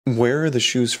Where are the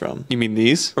shoes from? You mean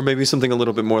these? Or maybe something a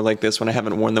little bit more like this when I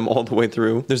haven't worn them all the way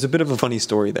through? There's a bit of a funny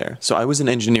story there. So I was an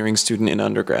engineering student in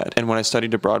undergrad, and when I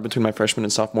studied abroad between my freshman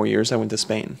and sophomore years, I went to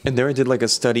Spain. And there I did like a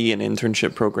study and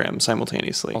internship program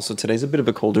simultaneously. Also, today's a bit of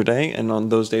a colder day, and on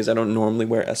those days I don't normally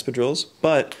wear espadrilles,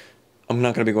 but I'm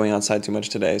not going to be going outside too much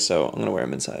today, so I'm going to wear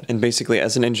them inside. And basically,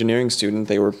 as an engineering student,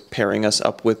 they were pairing us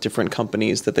up with different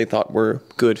companies that they thought were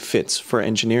good fits for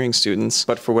engineering students.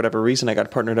 But for whatever reason, I got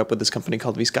partnered up with this company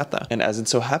called Viscata. And as it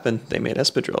so happened, they made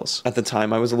espadrilles. At the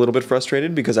time, I was a little bit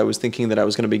frustrated because I was thinking that I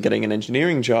was going to be getting an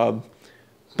engineering job.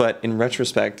 But in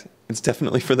retrospect, it's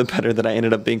definitely for the better that I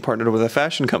ended up being partnered with a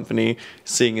fashion company,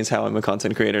 seeing as how I'm a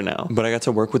content creator now. But I got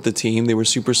to work with the team. They were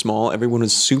super small. Everyone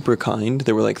was super kind.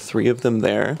 There were like 3 of them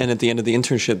there. And at the end of the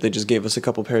internship, they just gave us a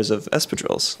couple pairs of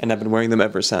espadrilles. And I've been wearing them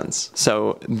ever since.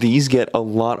 So these get a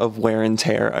lot of wear and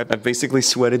tear. I've basically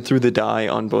sweated through the dye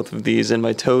on both of these, and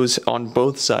my toes on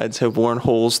both sides have worn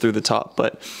holes through the top,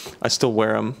 but I still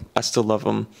wear them. I still love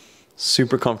them.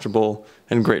 Super comfortable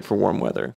and great for warm weather.